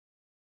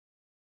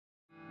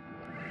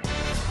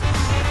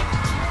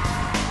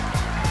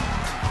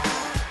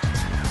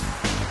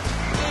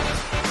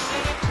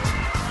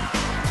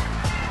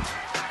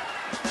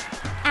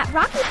At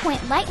Rocky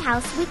Point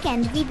Lighthouse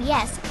Weekend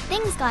VBS,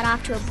 things got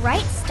off to a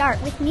bright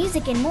start with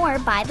music and more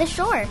by the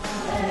shore.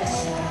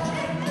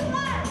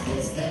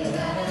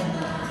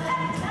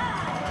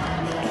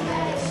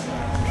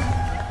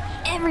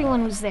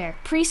 Everyone was there,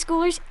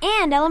 preschoolers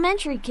and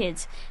elementary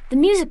kids. The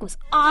music was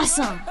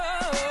awesome.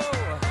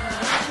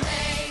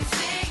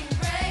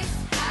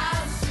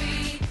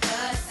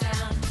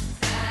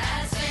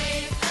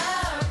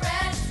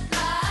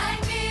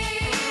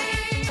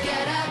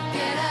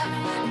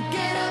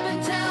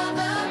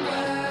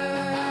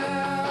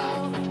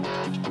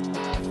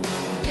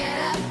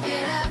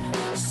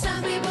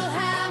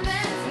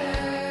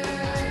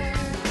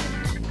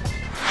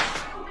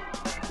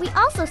 We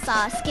also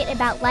saw a skit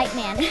about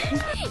Lightman.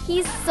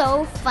 He's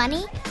so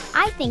funny.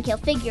 I think he'll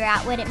figure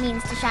out what it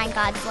means to shine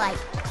God's light.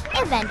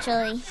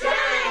 Eventually.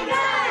 Shine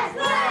God's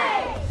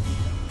light!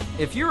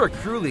 If you're a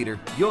crew leader,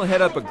 you'll head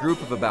up a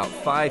group of about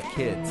 5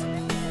 kids.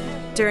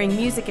 During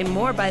Music and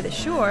More by the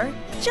Shore,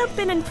 jump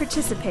in and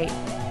participate.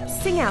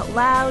 Sing out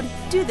loud,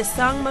 do the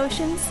song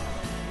motions.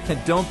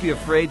 And don't be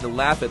afraid to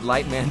laugh at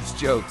Lightman's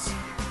jokes.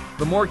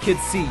 The more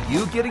kids see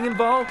you getting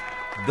involved,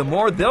 the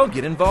more they'll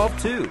get involved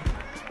too.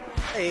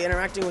 Hey,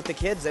 interacting with the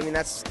kids, I mean,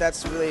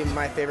 that's really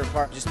my favorite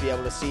part, just be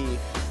able to see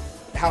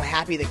how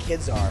happy the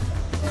kids are.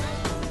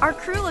 Our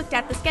crew looked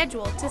at the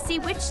schedule to see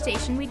which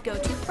station we'd go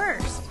to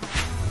first.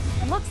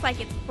 Looks like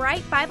it's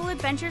Bright Bible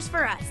Adventures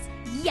for us.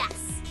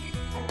 Yes!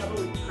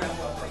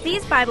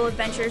 These Bible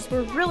adventures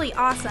were really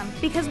awesome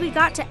because we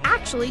got to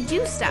actually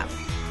do stuff.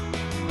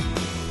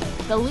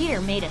 The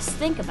leader made us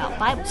think about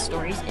Bible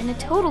stories in a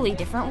totally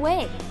different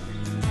way.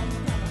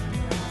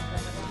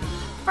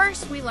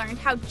 First, we learned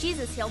how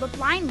Jesus healed a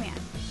blind man.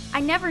 I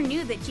never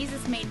knew that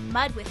Jesus made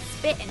mud with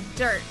spit and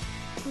dirt.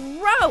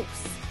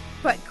 Gross!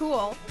 But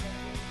cool.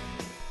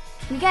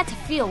 We got to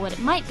feel what it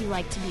might be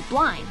like to be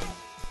blind,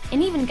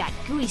 and even got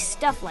gooey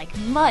stuff like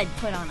mud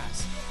put on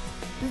us.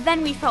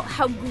 Then we felt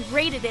how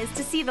great it is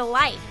to see the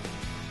light.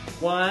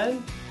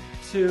 1,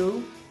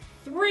 2,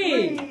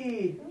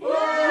 3!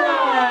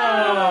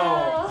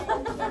 Wow!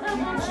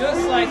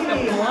 Just like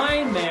the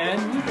blind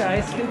man, you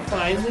guys can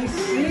finally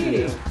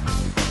see.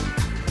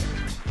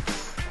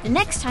 The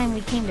next time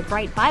we came to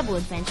Bright Bible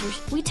Adventures,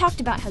 we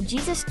talked about how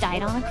Jesus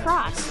died on a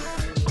cross.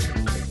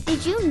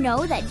 Did you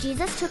know that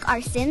Jesus took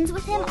our sins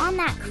with him on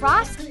that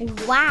cross?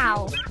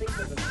 Wow!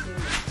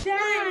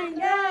 Shine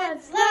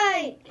God's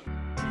light!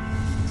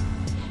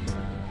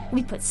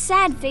 We put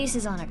sad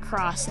faces on a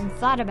cross and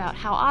thought about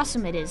how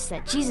awesome it is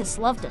that Jesus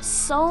loved us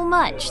so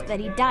much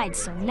that he died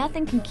so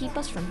nothing can keep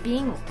us from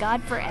being with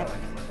God forever.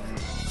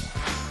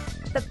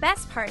 The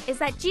best part is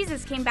that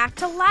Jesus came back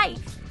to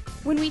life.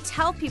 When we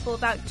tell people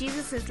about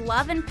Jesus'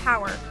 love and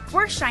power,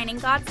 we're shining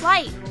God's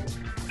light.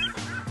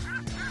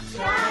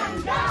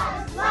 Shine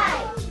God's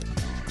light!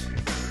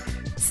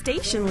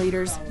 Station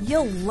leaders,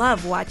 you'll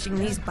love watching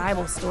these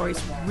Bible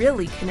stories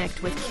really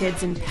connect with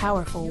kids in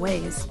powerful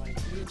ways.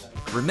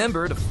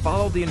 Remember to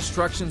follow the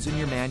instructions in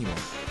your manual.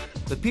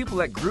 The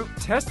people at group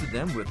tested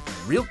them with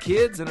real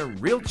kids in a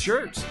real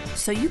church.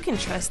 So you can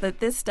trust that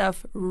this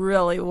stuff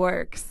really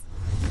works.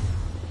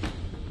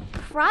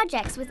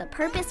 Projects with a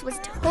Purpose was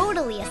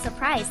totally a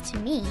surprise to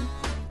me.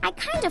 I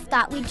kind of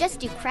thought we'd just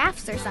do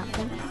crafts or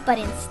something, but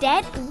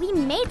instead, we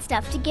made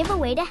stuff to give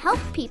away to help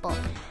people.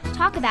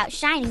 Talk about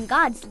shining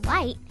God's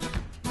light.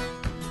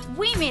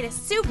 We made a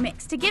soup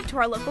mix to give to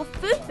our local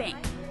food bank.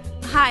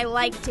 I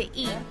like to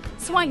eat,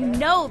 so I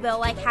know they'll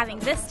like having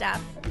this stuff.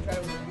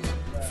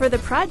 For the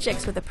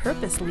Projects with a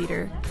Purpose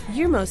leader,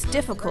 your most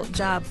difficult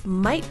job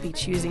might be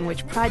choosing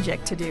which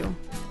project to do.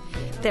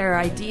 There are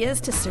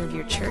ideas to serve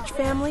your church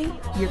family,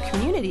 your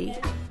community,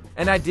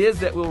 and ideas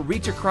that will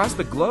reach across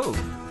the globe.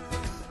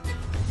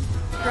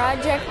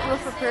 Project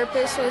with a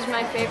Purpose was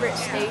my favorite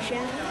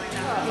station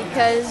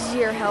because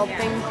you're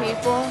helping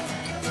people.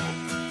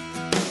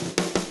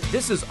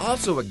 This is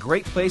also a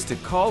great place to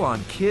call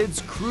on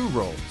kids' crew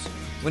roles.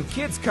 When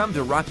kids come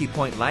to Rocky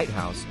Point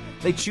Lighthouse,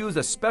 they choose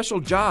a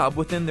special job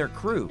within their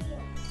crew.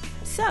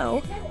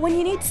 So, when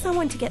you need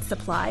someone to get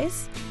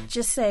supplies,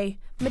 just say,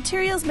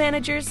 "Materials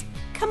managers,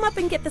 come up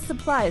and get the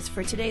supplies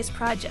for today's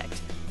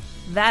project."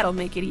 That'll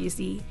make it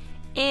easy,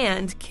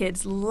 and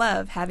kids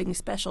love having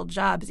special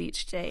jobs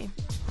each day.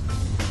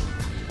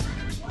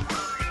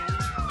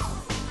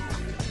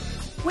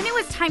 When it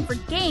was time for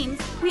games,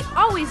 we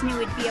always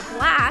knew it'd be a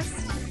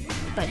blast.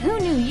 But who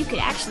knew you could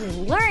actually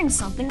learn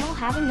something while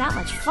having that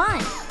much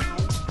fun?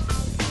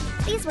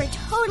 These were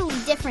totally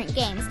different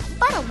games,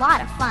 but a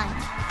lot of fun.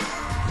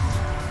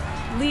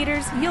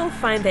 Leaders, you'll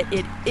find that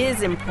it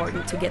is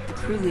important to get the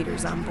crew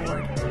leaders on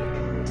board.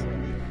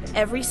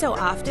 Every so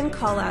often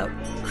call out,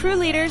 "Crew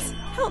leaders,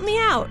 help me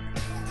out,"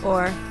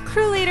 or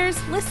 "Crew leaders,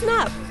 listen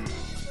up."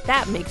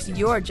 That makes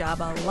your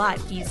job a lot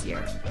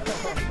easier.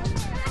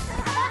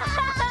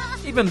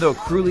 Even though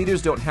crew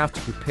leaders don't have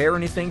to prepare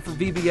anything for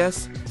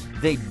VBS,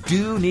 they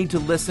do need to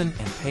listen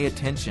and pay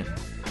attention.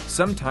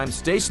 Sometimes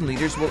station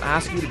leaders will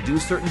ask you to do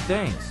certain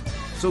things,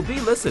 so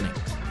be listening.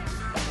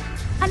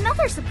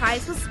 Another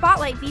surprise was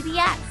Spotlight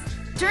VBS.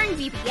 During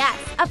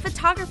VBS, a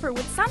photographer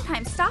would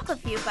sometimes stop a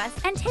few of us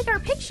and take our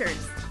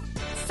pictures.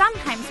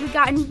 Sometimes we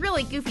got in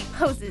really goofy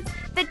poses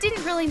that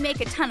didn't really make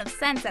a ton of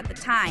sense at the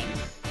time.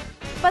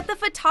 But the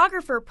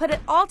photographer put it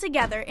all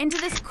together into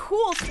this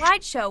cool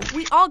slideshow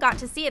we all got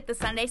to see at the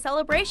Sunday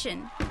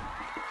celebration.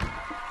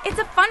 It's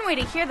a fun way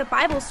to hear the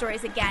Bible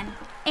stories again,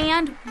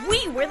 and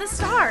we were the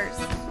stars.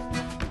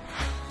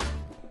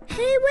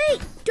 Hey,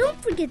 wait!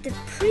 Don't forget the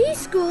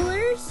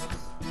preschoolers!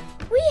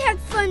 We had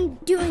fun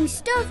doing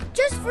stuff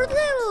just for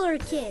littler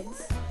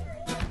kids.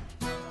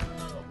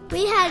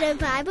 We had a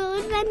Bible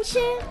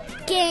adventure,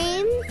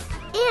 games,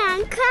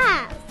 and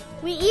crafts.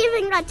 We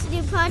even got to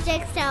do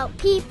projects to help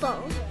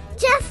people,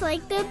 just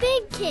like the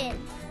big kids.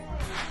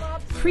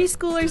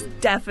 Preschoolers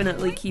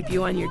definitely keep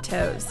you on your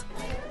toes.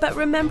 But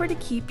remember to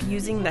keep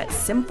using that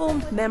simple,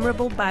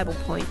 memorable Bible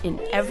point in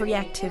every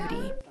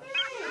activity.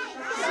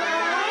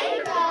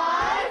 Shine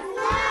God's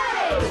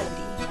light!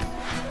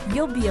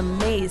 You'll be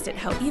amazed at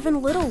how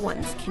even little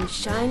ones can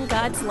shine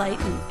God's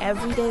light in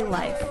everyday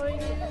life.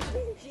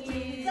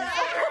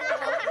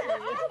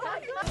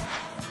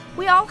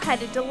 We all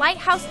headed to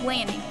Lighthouse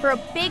Landing for a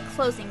big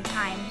closing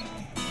time.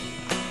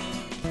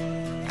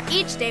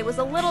 Each day was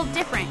a little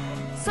different,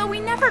 so we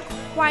never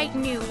quite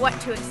knew what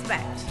to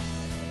expect.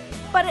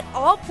 But it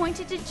all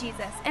pointed to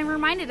Jesus and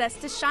reminded us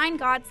to shine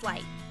God's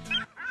light.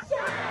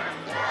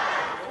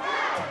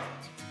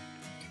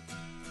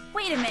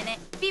 Wait a minute,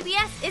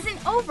 VBS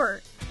isn't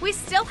over. We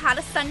still had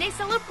a Sunday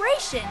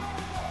celebration.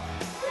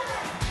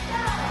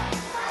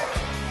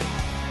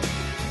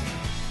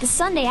 The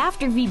Sunday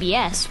after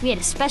VBS, we had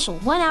a special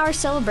 1-hour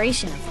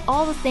celebration of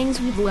all the things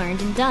we've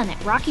learned and done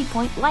at Rocky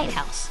Point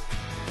Lighthouse.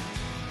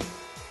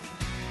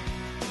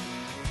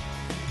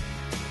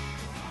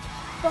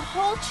 The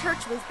whole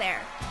church was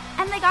there,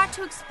 and they got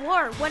to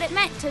explore what it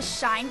meant to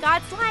shine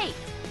God's light.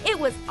 It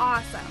was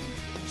awesome.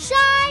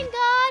 Shine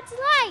God's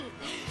light!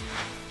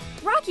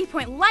 Rocky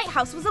Point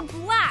Lighthouse was a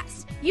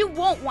blast. You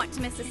won't want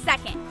to miss a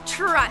second.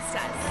 Trust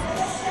us.